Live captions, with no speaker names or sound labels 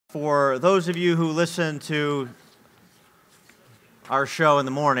For those of you who listen to our show in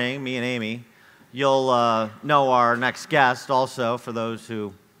the morning, me and Amy, you'll know our next guest also, for those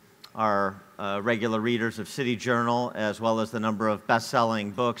who are regular readers of City Journal, as well as the number of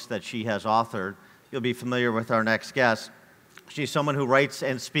best-selling books that she has authored. You'll be familiar with our next guest. She's someone who writes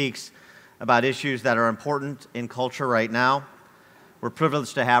and speaks about issues that are important in culture right now. We're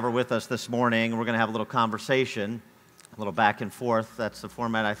privileged to have her with us this morning. We're going to have a little conversation, a little back and forth. That's the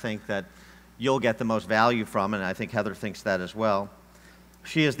format I think that you'll get the most value from, and I think Heather thinks that as well.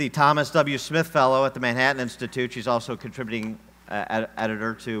 She is the Thomas W. Smith Fellow at the Manhattan Institute. She's also a contributing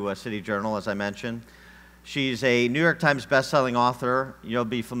editor to City Journal, as I mentioned. She's a New York Times bestselling author. You'll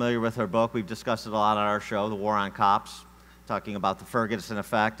be familiar with her book. We've discussed it a lot on our show, The War on Cops, talking about the Ferguson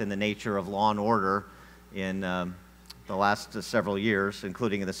effect and the nature of law and order in the last several years,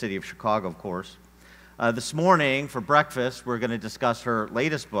 including in the city of Chicago, of course. This morning, for breakfast, we're going to discuss her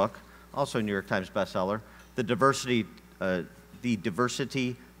latest book, also a New York Times bestseller, The Diversity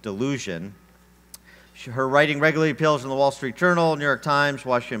Delusion. Her writing regularly appears in the Wall Street Journal, New York Times,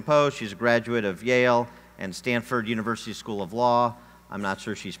 Washington Post. She's a graduate of Yale and Stanford University School of Law. I'm not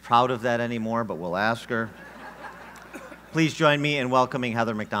sure she's proud of that anymore, but we'll ask her. Please join me in welcoming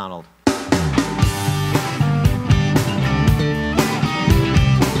Heather Mac Donald.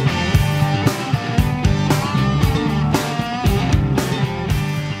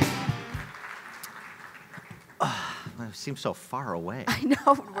 It seems so far away. I know,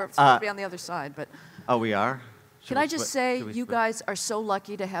 we're supposed to be on the other side, but... Oh, we are? Can I just say, you guys are so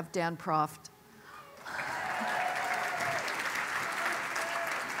lucky to have Dan Proft.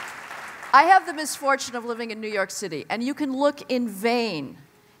 I have the misfortune of living in New York City, and you can look in vain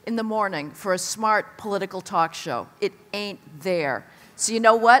in the morning for a smart political talk show. It ain't there. So you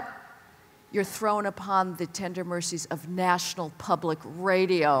know what? You're thrown upon the tender mercies of National Public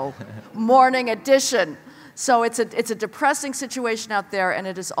Radio, Morning Edition. So it's a depressing situation out there, and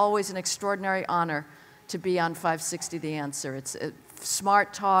it is always an extraordinary honor to be on 560 The Answer. It's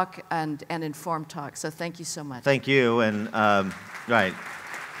smart talk and informed talk, so thank you so much. Thank you, and right.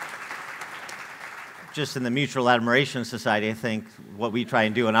 Just in the Mutual Admiration Society, I think what we try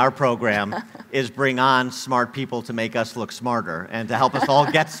and do in our program is bring on smart people to make us look smarter and to help us all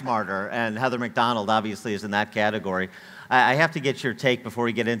get smarter, and Heather Mac Donald obviously is in that category. I have to get your take before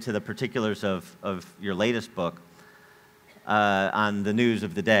we get into the particulars of your latest book on the news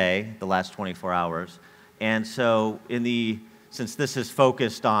of the day, the last 24 hours. And so since this is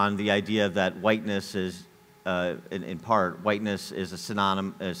focused on the idea that whiteness is, in part, whiteness is a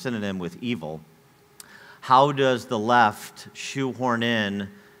synonym with evil, how does the left shoehorn in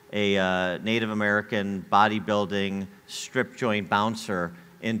a Native American bodybuilding strip joint bouncer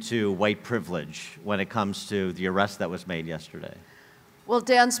into white privilege when it comes to the arrest that was made yesterday? Well,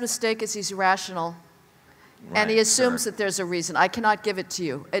 Dan's mistake is he's rational, and he assumes that there's a reason. I cannot give it to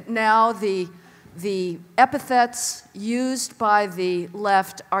you. Now the epithets used by the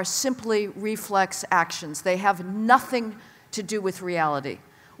left are simply reflex actions. They have nothing to do with reality.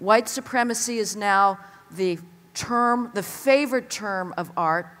 White supremacy is now the favorite term of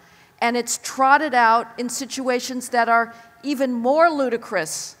art, and it's trotted out in situations that are even more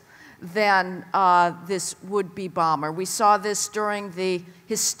ludicrous than this would-be bomber. We saw this during the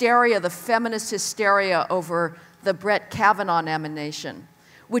hysteria, the feminist hysteria over the Brett Kavanaugh nomination,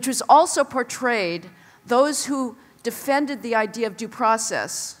 which was also portrayed, those who defended the idea of due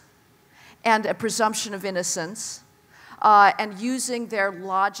process and a presumption of innocence, and using their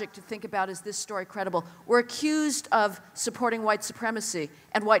logic to think about, is this story credible, were accused of supporting white supremacy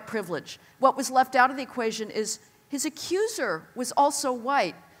and white privilege. What was left out of the equation is his accuser was also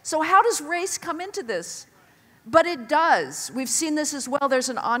white. So how does race come into this? But it does. We've seen this as well. There's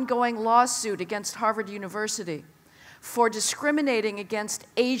an ongoing lawsuit against Harvard University for discriminating against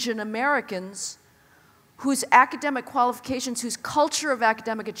Asian Americans whose academic qualifications, whose culture of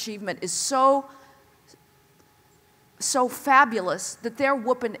academic achievement is so fabulous that they're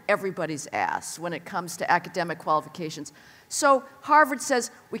whooping everybody's ass when it comes to academic qualifications. So Harvard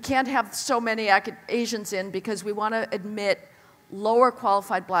says we can't have so many Asians in because we want to admit lower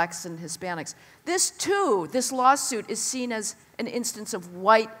qualified blacks and Hispanics. This too, this lawsuit is seen as an instance of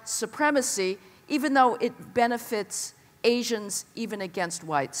white supremacy, even though it benefits Asians even against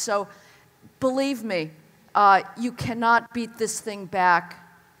whites. So believe me, you cannot beat this thing back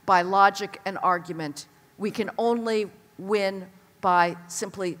by logic and argument. We can only win by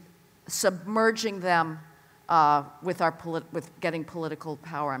simply submerging them with getting political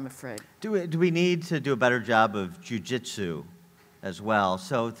power, I'm afraid. Do we need to do a better job of jujitsu as well?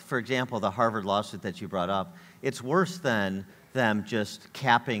 So, for example, the Harvard lawsuit that you brought up, it's worse than them just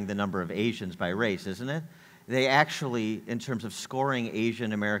capping the number of Asians by race, isn't it? They actually, in terms of scoring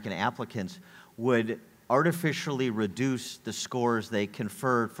Asian American applicants, would artificially reduce the scores they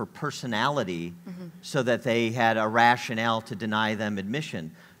conferred for personality so that they had a rationale to deny them admission.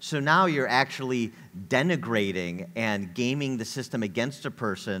 So now you're actually denigrating and gaming the system against a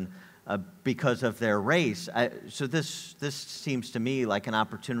person because of their race. So this seems to me like an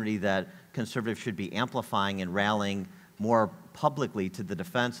opportunity that conservatives should be amplifying and rallying more publicly to the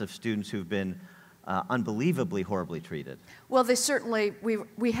defense of students who've been unbelievably horribly treated. Well, they certainly,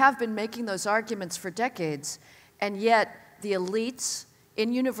 we have been making those arguments for decades, and yet the elites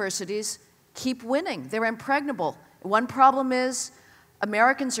in universities keep winning. They're impregnable. One problem is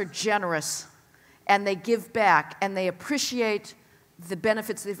Americans are generous, and they give back, and they appreciate the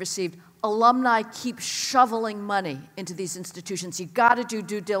benefits they've received. Alumni keep shoveling money into these institutions. You gotta do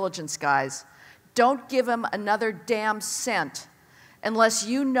due diligence, guys. Don't give them another damn cent unless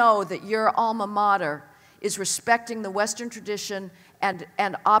you know that your alma mater is respecting the Western tradition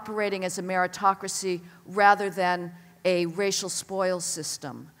and operating as a meritocracy rather than a racial spoils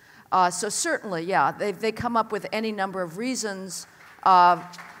system. So certainly, yeah, they come up with any number of reasons.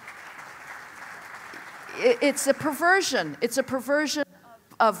 It's a perversion. It's a perversion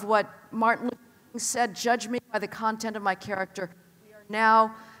of what Martin Luther King said, judge me by the content of my character. We are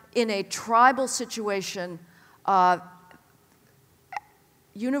now in a tribal situation.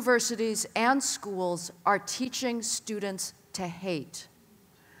 Universities and schools are teaching students to hate.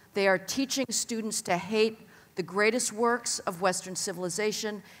 They are teaching students to hate the greatest works of Western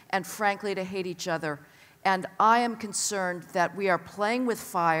civilization and, frankly, to hate each other. And I am concerned that we are playing with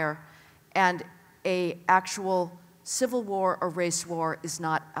fire and an actual civil war or race war is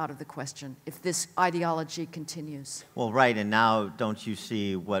not out of the question if this ideology continues. Well, right, and now don't you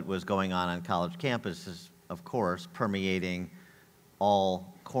see what was going on college campuses, of course, permeating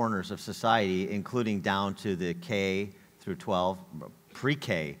all corners of society, including down to the K through 12,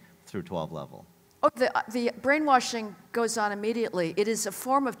 pre-K through 12 level. Oh, the brainwashing goes on immediately. It is a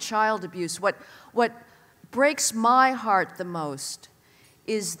form of child abuse. What breaks my heart the most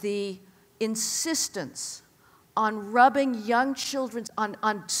is the insistence on rubbing young children,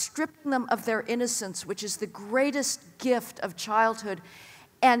 on stripping them of their innocence, which is the greatest gift of childhood,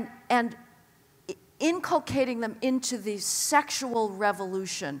 and inculcating them into the sexual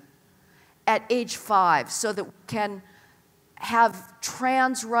revolution at age 5 so that we can have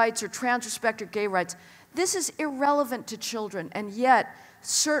trans rights or trans respect or gay rights. This is irrelevant to children, and yet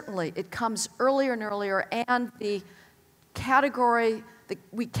certainly it comes earlier and earlier, and we categorize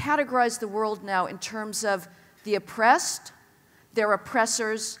the world now in terms of the oppressed, their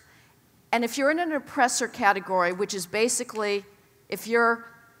oppressors, and if you're in an oppressor category, which is basically if you're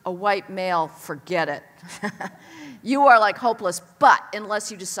a white male, forget it. You are like hopeless, but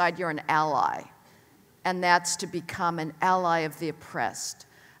unless you decide you're an ally, and that's to become an ally of the oppressed.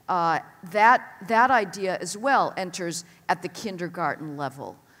 That idea as well enters at the kindergarten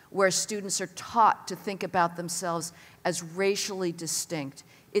level, where students are taught to think about themselves as racially distinct.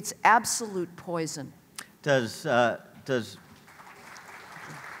 It's absolute poison. Does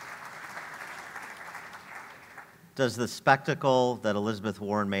the spectacle that Elizabeth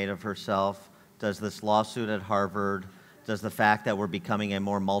Warren made of herself, does this lawsuit at Harvard, does the fact that we're becoming a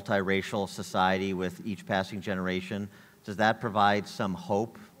more multiracial society with each passing generation, does that provide some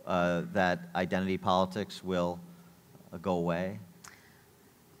hope that identity politics will go away?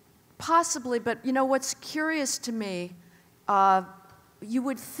 Possibly, but you know what's curious to me, you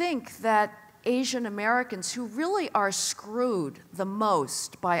would think that Asian Americans, who really are screwed the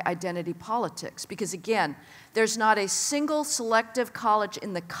most by identity politics, because again, there's not a single selective college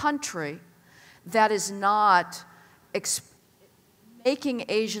in the country that is not making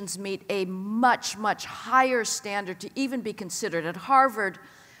Asians meet a much, much higher standard to even be considered. At Harvard,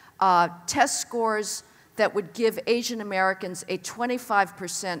 test scores that would give Asian Americans a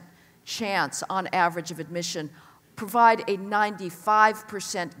 25% chance on average of admission provide a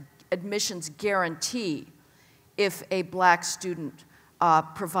 95% admissions guarantee if a black student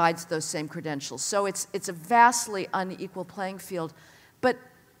provides those same credentials. So it's a vastly unequal playing field. But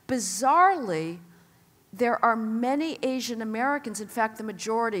bizarrely, there are many Asian Americans, in fact the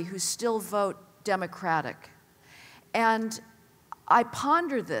majority, who still vote Democratic. And I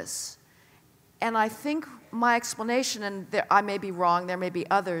ponder this, and I think my explanation, and I may be wrong, there may be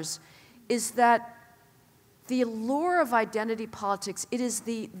others, is that the allure of identity politics, it is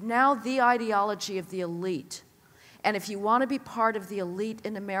now the ideology of the elite. And if you want to be part of the elite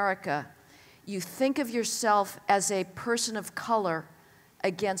in America, you think of yourself as a person of color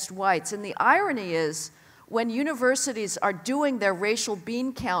against whites. And the irony is, when universities are doing their racial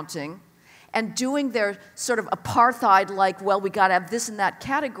bean counting and doing their sort of apartheid, like, well, we got to have this and that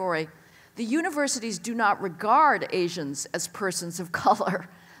category, the universities do not regard Asians as persons of color.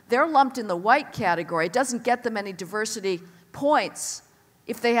 They're lumped in the white category. It doesn't get them any diversity points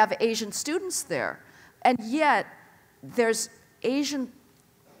if they have Asian students there. And yet, there's Asian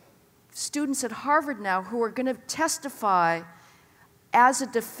students at Harvard now who are going to testify as a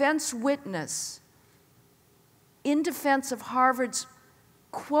defense witness in defense of Harvard's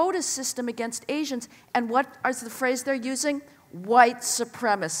quota system against Asians. And what is the phrase they're using? White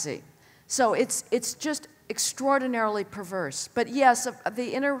supremacy. So it's just extraordinarily perverse. But yes,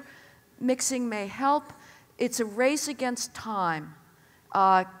 the intermixing may help. It's a race against time.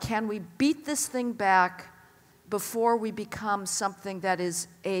 Can we beat this thing back before we become something that is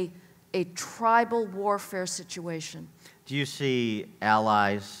a tribal warfare situation? Do you see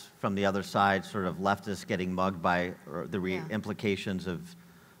allies from the other side, sort of leftists, getting mugged by the implications of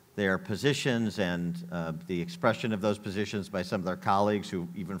their positions and the expression of those positions by some of their colleagues who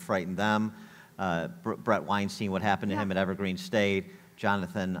even frightened them? Brett Weinstein, what happened to him at Evergreen State,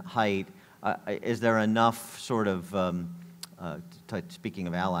 Jonathan Haidt. Is there enough sort of, speaking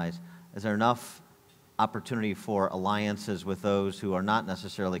of allies, is there enough opportunity for alliances with those who are not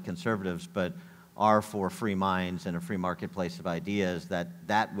necessarily conservatives but are for free minds and a free marketplace of ideas,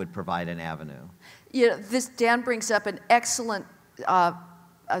 that would provide an avenue? You know, Dan brings up an excellent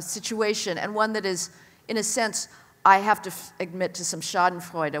situation, and one that is, in a sense, I have to admit to some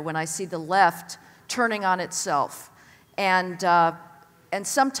schadenfreude when I see the left turning on itself. And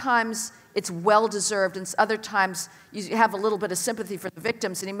sometimes it's well-deserved, and other times you have a little bit of sympathy for the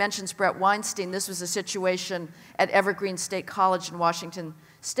victims. And he mentions Brett Weinstein. This was a situation at Evergreen State College in Washington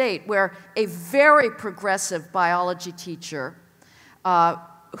State where a very progressive biology teacher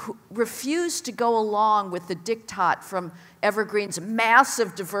who refused to go along with the diktat from Evergreen's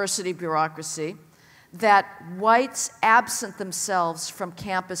massive diversity bureaucracy that whites absent themselves from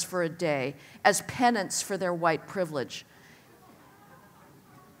campus for a day as penance for their white privilege.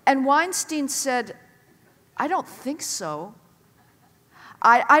 And Weinstein said, I don't think so.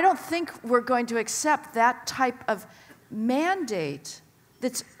 I don't think we're going to accept that type of mandate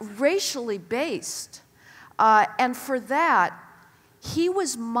that's racially based. And for that, he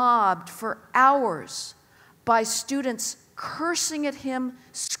was mobbed for hours by students cursing at him,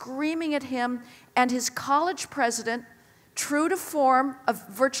 screaming at him, and his college president, true to form of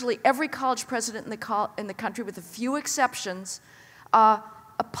virtually every college president in the country with a few exceptions,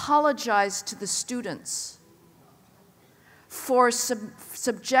 apologized to the students for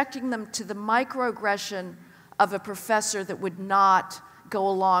subjecting them to the microaggression of a professor that would not go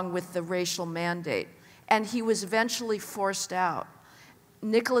along with the racial mandate. And he was eventually forced out.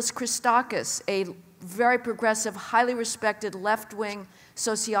 Nicholas Christakis, a very progressive, highly respected left-wing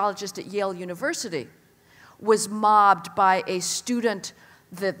sociologist at Yale University, was mobbed by a student,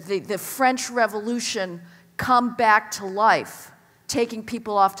 the French Revolution come back to life, taking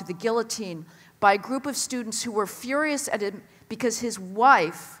people off to the guillotine, by a group of students who were furious at him because his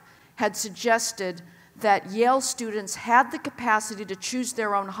wife had suggested that Yale students had the capacity to choose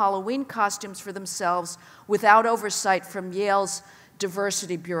their own Halloween costumes for themselves without oversight from Yale's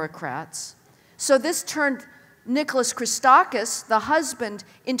diversity bureaucrats. So this turned Nicholas Christakis, the husband,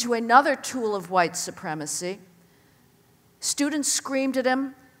 into another tool of white supremacy. Students screamed at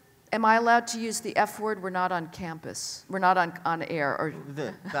him, am I allowed to use the F word? We're not on campus. We're not on air. Or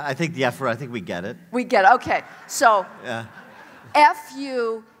I think the F word, I think we get it. We get it, okay. So, yeah. F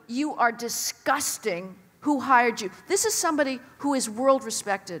you are disgusting. Who hired you? This is somebody who is world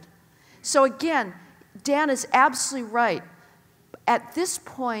respected. So again, Dan is absolutely right. At this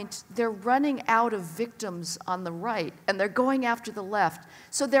point, they're running out of victims on the right, and they're going after the left.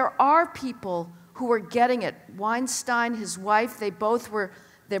 So there are people who are getting it. Weinstein, his wife, they're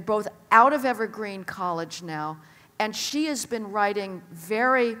both out of Evergreen College now, and she has been writing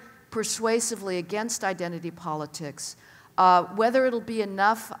very persuasively against identity politics. Whether it'll be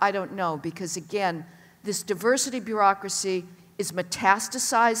enough, I don't know, because again, this diversity bureaucracy is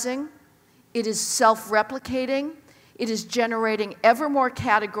metastasizing, it is self-replicating, it is generating ever more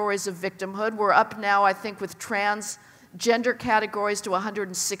categories of victimhood. We're up now, I think, with transgender categories to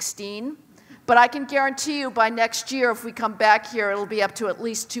 116. But I can guarantee you by next year, if we come back here, it'll be up to at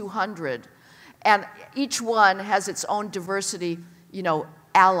least 200. And each one has its own diversity,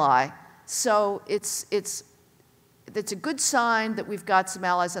 ally. So it's a good sign that we've got some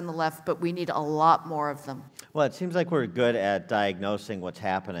allies on the left, but we need a lot more of them. Well, it seems like we're good at diagnosing what's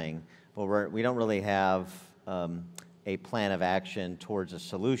happening, but we don't really have a plan of action towards a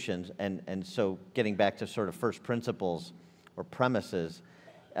solution. And so getting back to sort of first principles or premises,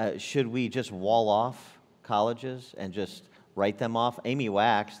 should we just wall off colleges and just write them off? Amy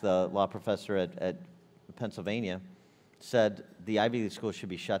Wax, the law professor at Pennsylvania, said the Ivy League schools should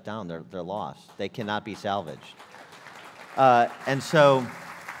be shut down. They're lost. They cannot be salvaged. And so,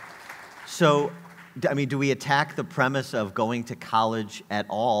 I mean, do we attack the premise of going to college at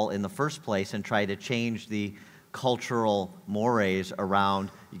all in the first place and try to change the cultural mores around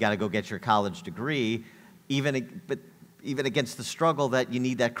you got to go get your college degree, even against the struggle that you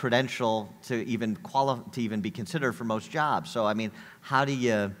need that credential to even be considered for most jobs? So, I mean, how do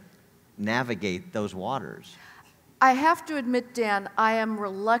you navigate those waters? I have to admit, Dan, I am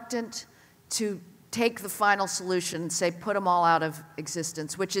reluctant to take the final solution and say put them all out of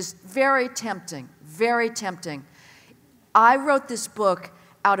existence, which is very tempting, very tempting. I wrote this book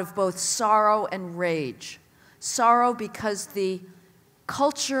out of both sorrow and rage. Sorrow because the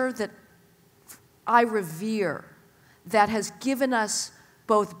culture that I revere, that has given us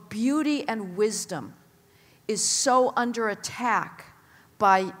both beauty and wisdom, is so under attack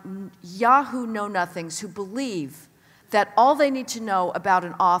by Yahoo know-nothings who believe that all they need to know about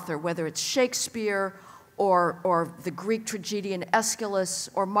an author, whether it's Shakespeare or the Greek tragedian Aeschylus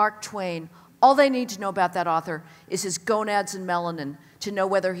or Mark Twain, all they need to know about that author is his gonads and melanin to know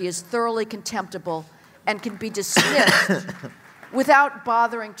whether he is thoroughly contemptible and can be dismissed without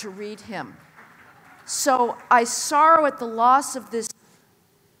bothering to read him. So I sorrow at the loss of this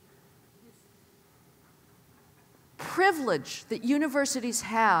privilege that universities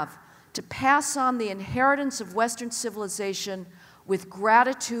have to pass on the inheritance of Western civilization with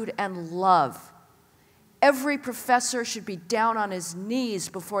gratitude and love. Every professor should be down on his knees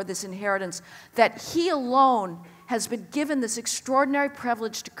before this inheritance that he alone has been given this extraordinary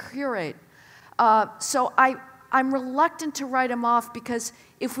privilege to curate. So I'm reluctant to write them off, because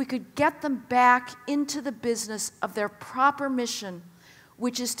if we could get them back into the business of their proper mission,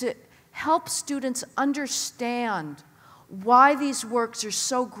 which is to help students understand why these works are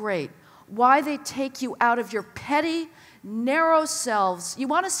so great, why they take you out of your petty, narrow selves. You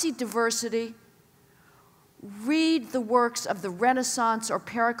want to see diversity? Read the works of the Renaissance or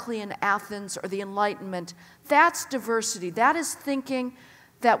Periclean Athens or the Enlightenment. That's diversity. That is thinking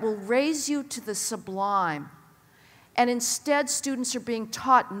that will raise you to the sublime. And instead, students are being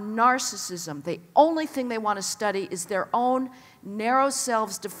taught narcissism. The only thing they want to study is their own narrow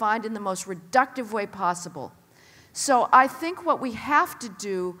selves defined in the most reductive way possible. So I think what we have to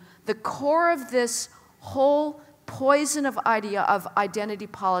do, the core of this whole poison of identity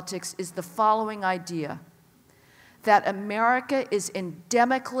politics, is the following idea: that America is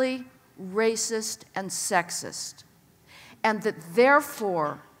endemically racist and sexist, and that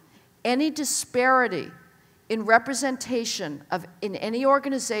therefore any disparity in representation in any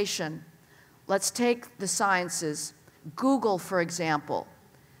organization, let's take the sciences, Google, for example,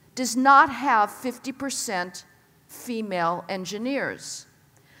 does not have 50% female engineers.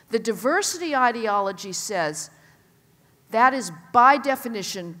 The diversity ideology says that is by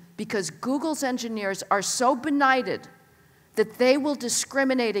definition because Google's engineers are so benighted that they will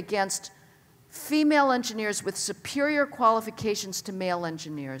discriminate against female engineers with superior qualifications to male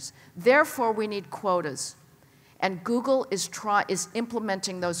engineers. Therefore, we need quotas. And Google is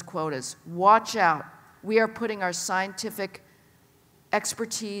implementing those quotas. Watch out. We are putting our scientific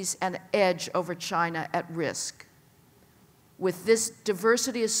expertise and edge over China at risk with this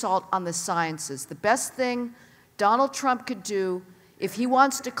diversity assault on the sciences. The best thing Donald Trump could do if he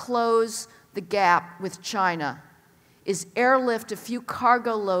wants to close the gap with China is airlift a few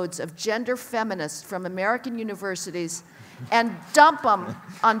cargo loads of gender feminists from American universities and dump them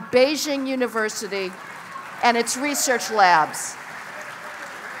on Beijing University and its research labs.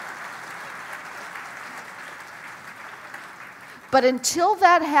 But until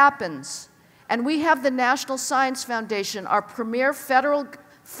that happens, and we have the National Science Foundation, our premier federal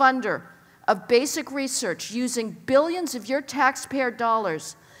funder of basic research, using billions of your taxpayer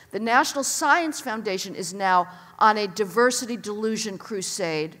dollars, the National Science Foundation is now on a diversity delusion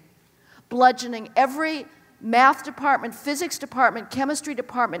crusade, bludgeoning every math department, physics department, chemistry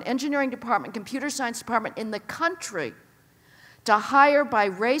department, engineering department, computer science department in the country to hire by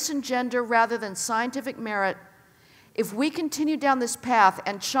race and gender rather than scientific merit. If we continue down this path,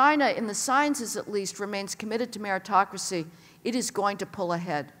 and China, in the sciences at least, remains committed to meritocracy, it is going to pull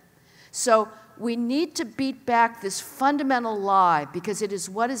ahead. So we need to beat back this fundamental lie, because it is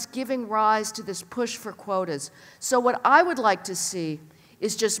what is giving rise to this push for quotas. So what I would like to see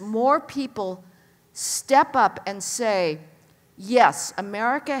is just more people step up and say, Yes,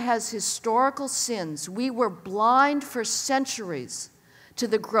 America has historical sins. We were blind for centuries to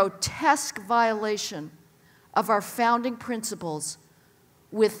the grotesque violation of our founding principles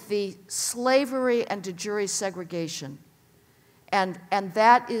with the slavery and de jure segregation. And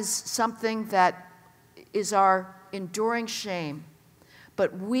that is something that is our enduring shame.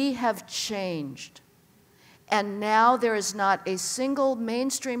 But we have changed. And now there is not a single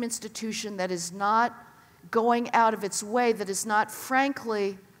mainstream institution that is not going out of its way, that is not,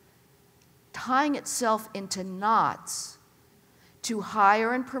 frankly, tying itself into knots to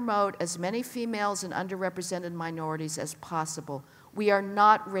hire and promote as many females and underrepresented minorities as possible. We are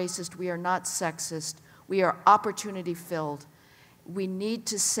not racist. We are not sexist. We are opportunity-filled. We need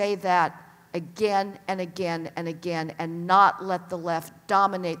to say that again and again and again and not let the left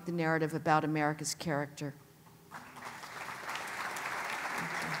dominate the narrative about America's character.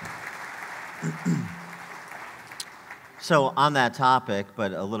 So on that topic,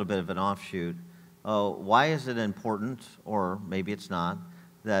 but a little bit of an offshoot, why is it important, or maybe it's not,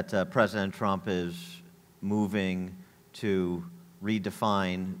 that President Trump is moving to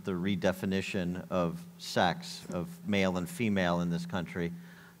redefine the redefinition of sex, of male and female in this country,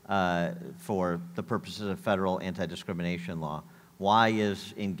 for the purposes of federal anti-discrimination law? Why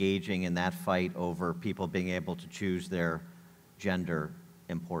is engaging in that fight over people being able to choose their gender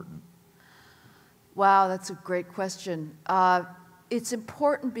important? Wow, that's a great question. It's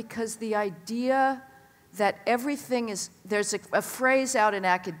important because the idea that everything is, there's a phrase out in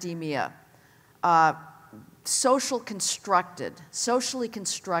academia, socially constructed.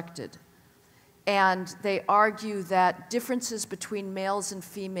 And they argue that differences between males and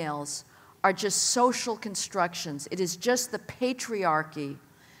females are just social constructions. It is just the patriarchy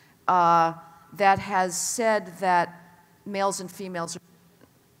that has said that males and females are.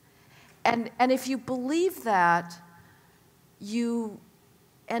 And if you believe that, you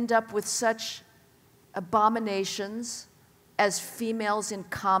end up with such abominations as females in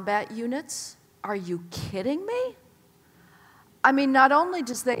combat units. Are you kidding me? I mean, not only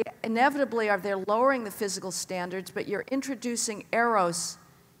does they inevitably are they lowering the physical standards, but you're introducing eros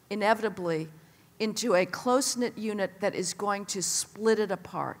inevitably into a close-knit unit that is going to split it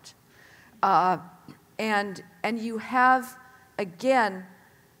apart. And you have, again,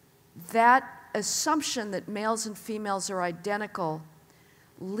 that assumption that males and females are identical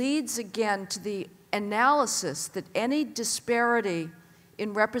leads again to the analysis that any disparity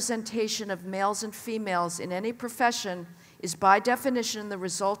in representation of males and females in any profession is by definition the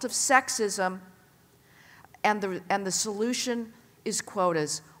result of sexism, and the solution is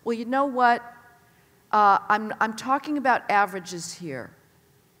quotas. Well, you know what? I'm talking about averages here,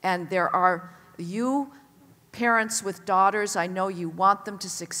 and there are you parents with daughters. I know you want them to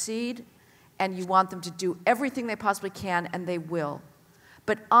succeed, and you want them to do everything they possibly can, and they will.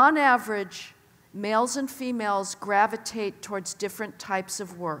 But on average, males and females gravitate towards different types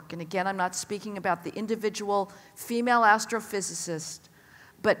of work. And again, I'm not speaking about the individual female astrophysicist,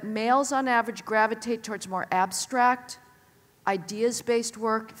 but males on average gravitate towards more abstract, ideas-based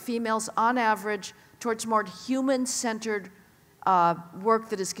work. Females on average towards more human-centered work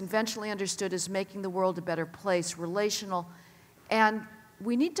that is conventionally understood as making the world a better place, relational. And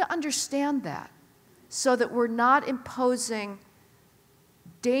we need to understand that so that we're not imposing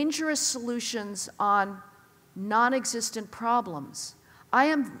dangerous solutions on non-existent problems.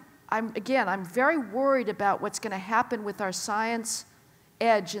 I'm very worried about what's going to happen with our science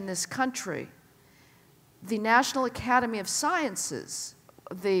edge in this country. The National Academy of Sciences,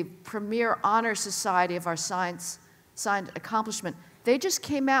 the premier honor society of our science accomplishment, they just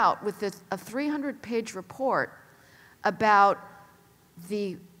came out with a 300-page report about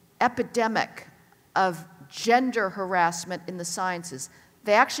the epidemic of gender harassment in the sciences.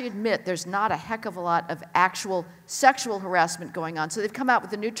 They actually admit there's not a heck of a lot of actual sexual harassment going on. So they've come out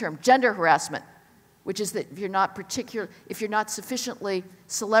with a new term, gender harassment, which is that if you're not sufficiently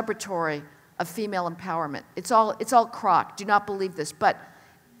celebratory of female empowerment. It's all crock. Do not believe this. But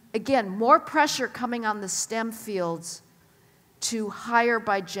again, more pressure coming on the STEM fields to hire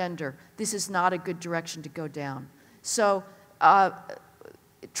by gender. This is not a good direction to go down. So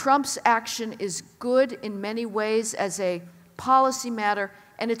Trump's action is good in many ways as a policy matter,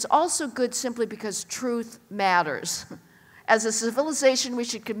 and it's also good simply because truth matters. As a civilization, we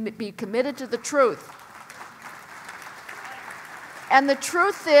should be committed to the truth. And the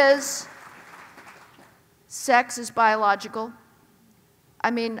truth is, sex is biological. I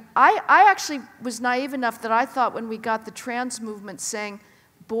mean, I actually was naive enough that I thought when we got the trans movement saying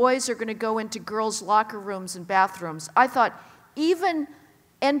boys are going to go into girls' locker rooms and bathrooms, I thought even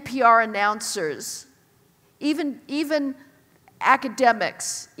NPR announcers, even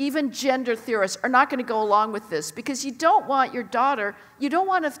academics, even gender theorists, are not going to go along with this because you don't want your daughter, you don't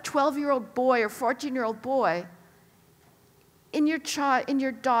want a 12-year-old boy or 14-year-old boy in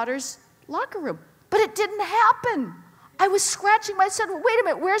your daughter's locker room. But it didn't happen. I was scratching myself. Wait a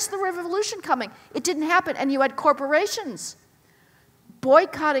minute, where's the revolution coming? It didn't happen. And you had corporations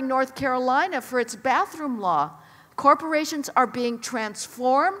boycotting North Carolina for its bathroom law. Corporations are being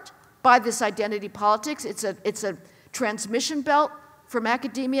transformed by this identity politics. It's a transmission belt from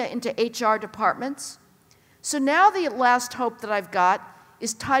academia into HR departments. So now the last hope that I've got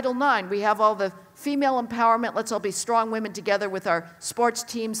is Title IX. We have all the female empowerment. Let's all be strong women together with our sports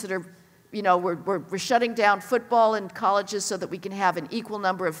teams that are, we're shutting down football in colleges so that we can have an equal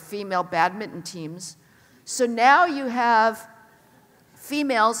number of female badminton teams. So now you have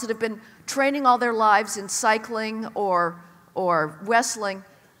females that have been training all their lives in cycling or wrestling,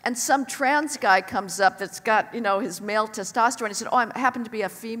 and some trans guy comes up that's got, his male testosterone. He said, oh, I happen to be a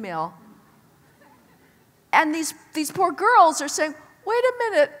female. And these poor girls are saying, wait a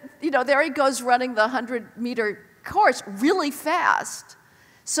minute, there he goes running the 100-meter course really fast.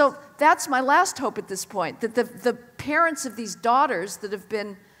 So that's my last hope at this point, that the parents of these daughters that have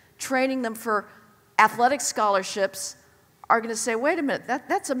been training them for athletic scholarships are going to say, wait a minute,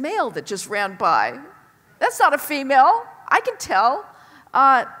 that's a male that just ran by. That's not a female. I can tell.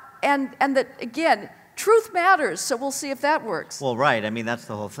 And that, again, truth matters, so we'll see if that works. Well, right. I mean, that's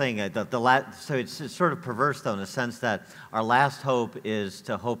the whole thing. So it's sort of perverse, though, in the sense that our last hope is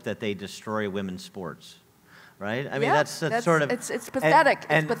to hope that they destroy women's sports, right? I mean, that's sort of... It's pathetic.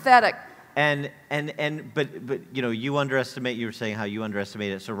 It's pathetic. But you underestimate, you were saying how you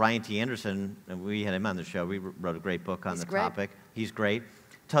underestimate it. So Ryan T. Anderson, we had him on the show. We wrote a great book on the topic. He's great.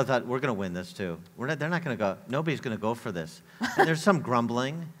 So I thought, we're going to win this too. They're not going to go, nobody's going to go for this. And there's some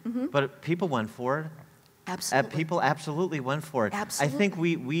grumbling, but people went for it. Absolutely. People absolutely went for it. Absolutely. I think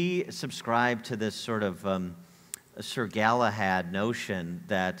we subscribe to this sort of Sir Galahad notion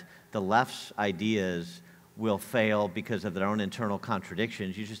that the left's ideas will fail because of their own internal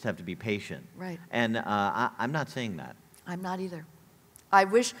contradictions. You just have to be patient. Right. And I'm not saying that. I'm not either. I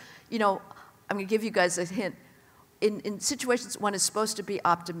wish, I'm going to give you guys a hint. In situations one is supposed to be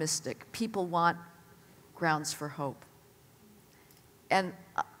optimistic, people want grounds for hope. And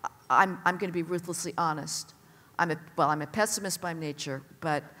I'm going to be ruthlessly honest. I'm a pessimist by nature,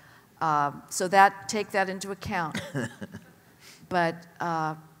 but so take that into account. But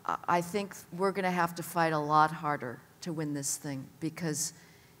I think we're going to have to fight a lot harder to win this thing because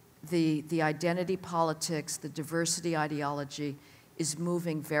the identity politics, the diversity ideology is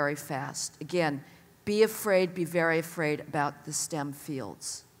moving very fast. Again, be very afraid about the STEM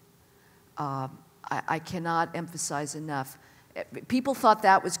fields. I cannot emphasize enough. People thought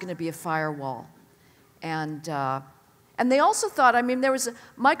that was going to be a firewall. And they also thought,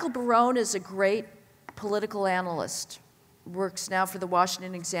 Michael Barone is a great political analyst, works now for the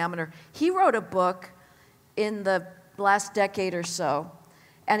Washington Examiner. He wrote a book in the last decade or so,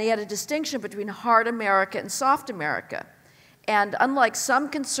 and he had a distinction between hard America and soft America. And unlike some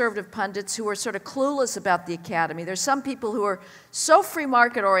conservative pundits who are sort of clueless about the academy, there's some people who are so free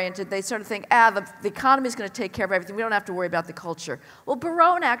market oriented, they sort of think, the economy is going to take care of everything. We don't have to worry about the culture. Well,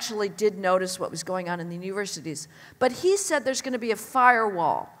 Barone actually did notice what was going on in the universities. But he said there's going to be a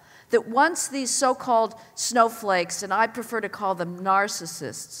firewall, that once these so-called snowflakes, and I prefer to call them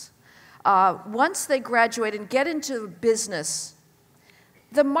narcissists, once they graduate and get into business,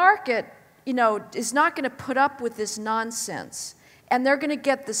 the market is not going to put up with this nonsense. And they're going to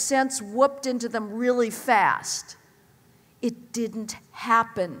get the sense whooped into them really fast. It didn't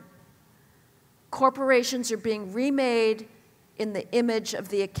happen. Corporations are being remade in the image of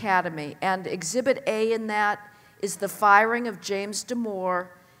the academy. And Exhibit A in that is the firing of James Damore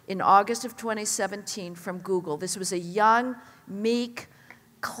in August of 2017 from Google. This was a young, meek,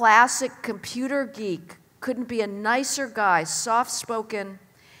 classic computer geek. Couldn't be a nicer guy, soft-spoken.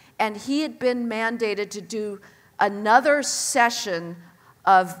 And he had been mandated to do another session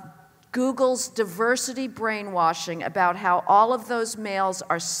of Google's diversity brainwashing about how all of those males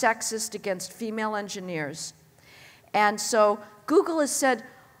are sexist against female engineers. And so Google has said,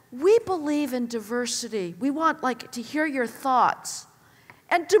 we believe in diversity. We want to hear your thoughts.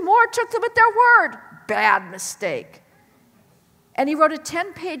 And Damore took them at their word. Bad mistake. And he wrote a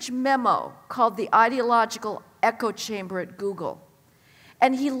 10-page memo called The Ideological Echo Chamber at Google.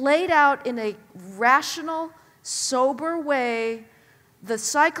 And he laid out in a rational, sober way the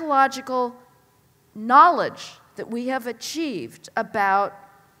psychological knowledge that we have achieved about,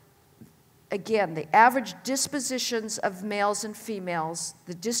 again, the average dispositions of males and females,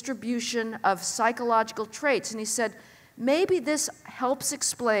 the distribution of psychological traits. And he said, maybe this helps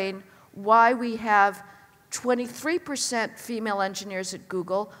explain why we have 23% female engineers at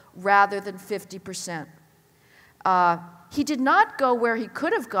Google rather than 50%. He did not go where he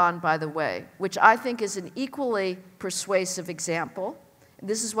could have gone, by the way, which I think is an equally persuasive example.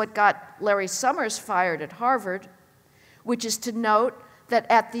 This is what got Larry Summers fired at Harvard, which is to note that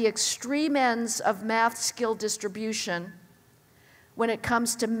at the extreme ends of math skill distribution, when it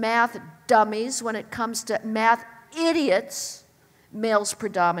comes to math dummies, when it comes to math idiots, males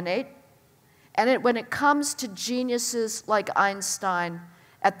predominate. And when it comes to geniuses like Einstein,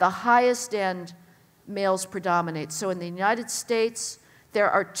 at the highest end, males predominate. So in the United States, there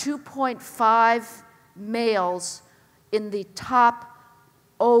are 2.5 males in the top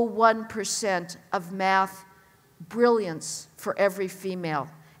 0.01% of math brilliance for every female.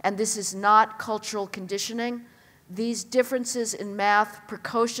 And this is not cultural conditioning. These differences in math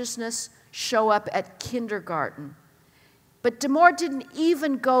precociousness show up at kindergarten. But Damore didn't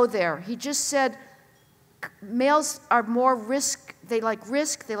even go there. He just said males are more risk, they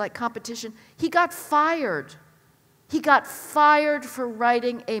like competition. He got fired. He got fired for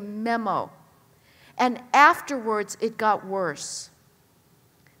writing a memo. And afterwards, it got worse.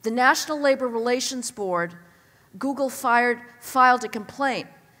 The National Labor Relations Board, Google filed a complaint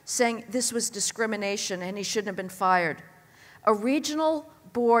saying this was discrimination and he shouldn't have been fired. A regional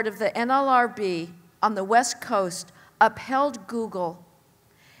board of the NLRB on the West Coast upheld Google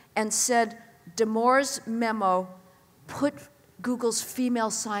and said Damore's memo put Google's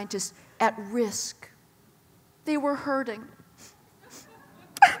female scientists at risk. They were hurting.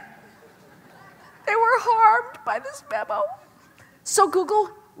 They were harmed by this memo. So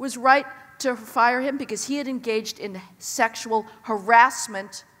Google was right to fire him because he had engaged in sexual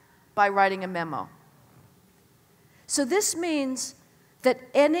harassment by writing a memo. So this means that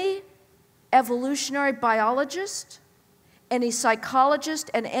any evolutionary biologist, any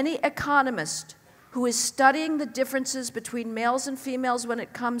psychologist, and any economist who is studying the differences between males and females when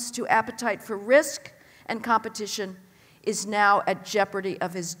it comes to appetite for risk and competition is now at jeopardy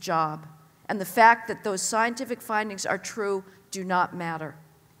of his job. And the fact that those scientific findings are true do not matter.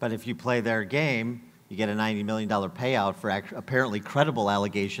 But if you play their game, you get a $90 million payout for apparently credible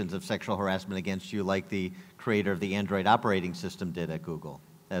allegations of sexual harassment against you, like the creator of the Android operating system did at Google,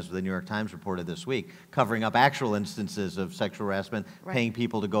 as the New York Times reported this week, covering up actual instances of sexual harassment, right, paying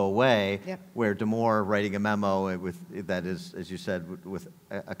people to go away, yep, where Damore writing a memo that is, as you said, with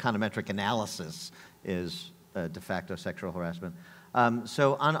econometric analysis is de facto sexual harassment.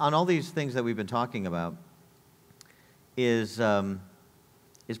 So on all these things that we've been talking about, is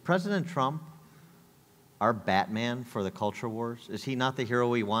President Trump our Batman for the culture wars? Is he not the hero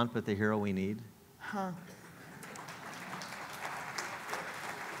we want, but the hero we need? Huh.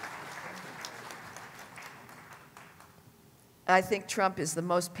 I think Trump is the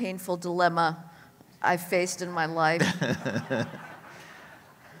most painful dilemma I've faced in my life.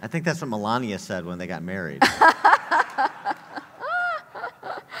 I think that's what Melania said when they got married.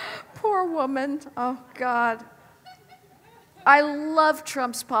 Poor woman. Oh, God. I love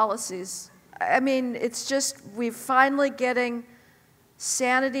Trump's policies. I mean, it's just, we're finally getting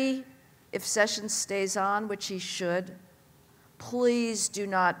sanity if Sessions stays on, which he should. Please do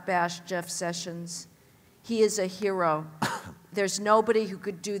not bash Jeff Sessions. He is a hero. There's nobody who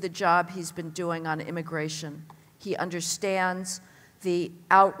could do the job he's been doing on immigration. He understands the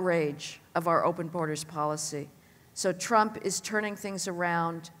outrage of our open borders policy. So Trump is turning things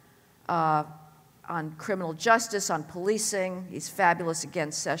around on criminal justice, on policing. He's fabulous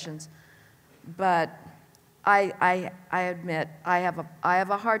against Sessions. But I admit, I have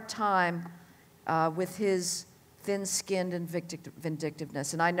a hard time with his thin-skinned and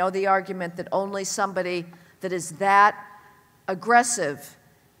vindictiveness. And I know the argument that only somebody that is that aggressive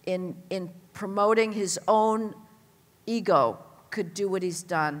in promoting his own ego could do what he's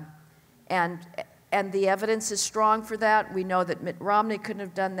done. And the evidence is strong for that. We know that Mitt Romney couldn't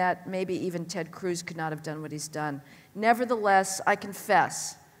have done that. Maybe even Ted Cruz could not have done what he's done. Nevertheless, I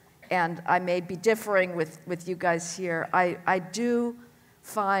confess, and I may be differing with you guys here, I do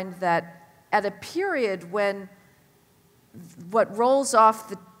find that at a period when what rolls off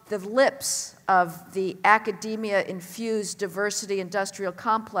the lips of the academia-infused diversity industrial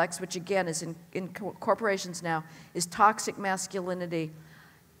complex, which again is in corporations now, is toxic masculinity,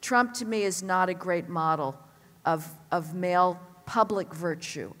 Trump to me is not a great model of male public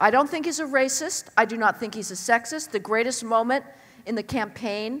virtue. I don't think he's a racist. I do not think he's a sexist. The greatest moment in the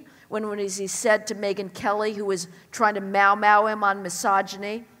campaign when he said to Megyn Kelly, who was trying to mow him on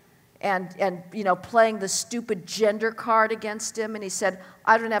misogyny, and you know, playing the stupid gender card against him, and he said,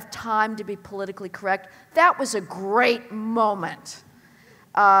 I don't have time to be politically correct. That was a great moment.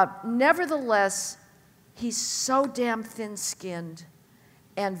 Nevertheless, he's so damn thin-skinned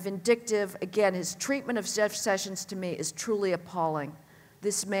and vindictive. Again, his treatment of Jeff Sessions to me is truly appalling.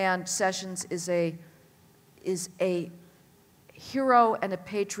 This man, Sessions, is a hero and a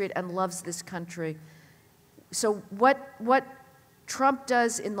patriot and loves this country. So what Trump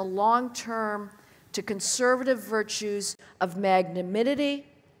does in the long term to conservative virtues of magnanimity,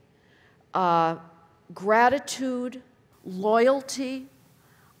 gratitude, loyalty,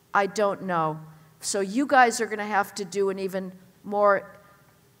 I don't know. So you guys are going to have to do an even more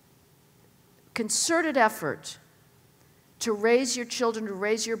concerted effort to raise your children, to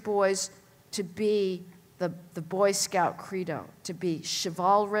raise your boys to be the Boy Scout credo, to be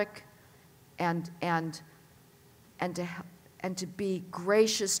chivalric and to be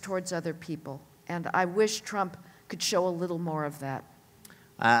gracious towards other people. And I wish Trump could show a little more of that.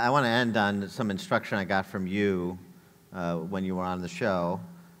 I want to end on some instruction I got from you when you were on the show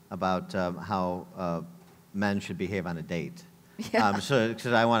about how men should behave on a date. Yeah. Because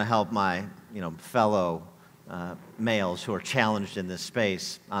I want to help my fellow males who are challenged in this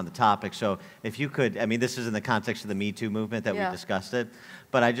space on the topic. So if you could, I mean, this is in the context of the Me Too movement that we discussed it,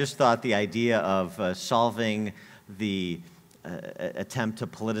 but I just thought the idea of solving the attempt to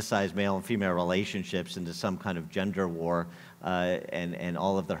politicize male and female relationships into some kind of gender war and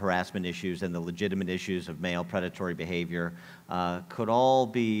all of the harassment issues and the legitimate issues of male predatory behavior could all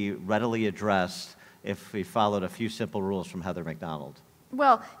be readily addressed if we followed a few simple rules from Heather Mac Donald.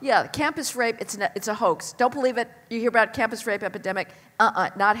 Well, yeah, campus rape, it's a hoax. Don't believe it. You hear about campus rape epidemic.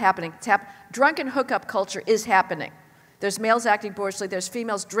 Not happening. Drunken hookup culture is happening. There's males acting boorishly. There's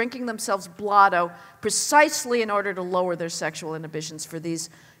females drinking themselves blotto precisely in order to lower their sexual inhibitions for these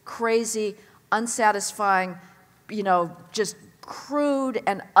crazy, unsatisfying, just crude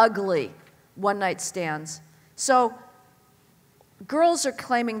and ugly one-night stands. So girls are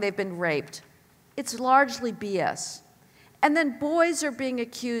claiming they've been raped. It's largely BS. And then boys are being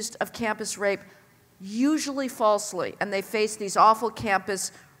accused of campus rape, usually falsely, and they face these awful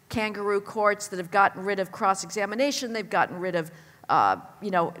campus kangaroo courts that have gotten rid of cross-examination, they've gotten rid of,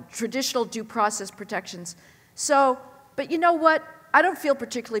 traditional due process protections. So, but you know what? I don't feel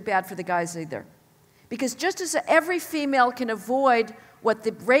particularly bad for the guys either. Because just as every female can avoid what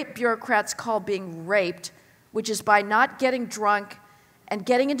the rape bureaucrats call being raped, which is by not getting drunk and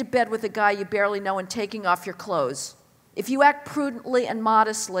getting into bed with a guy you barely know and taking off your clothes. If you act prudently and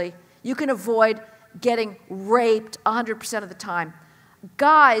modestly, you can avoid getting raped 100% of the time.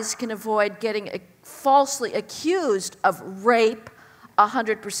 Guys can avoid getting falsely accused of rape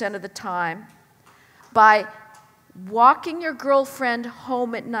 100% of the time by walking your girlfriend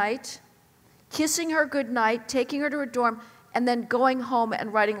home at night, kissing her goodnight, taking her to her dorm, and then going home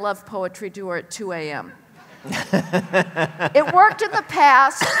and writing love poetry to her at 2 a.m. It worked in the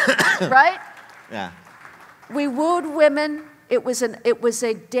past, right? Yeah. We wooed women. It was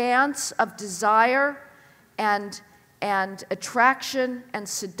a dance of desire and attraction and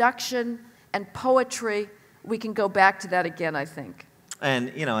seduction and poetry. We can go back to that again, I think.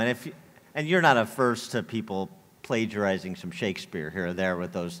 And you're not averse to people plagiarizing some Shakespeare here or there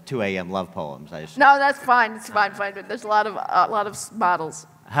with those 2 a.m. love poems, I assume. No, that's fine. It's fine. There's a lot of models.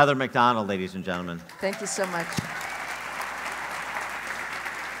 Heather Mac Donald, ladies and gentlemen. Thank you so much.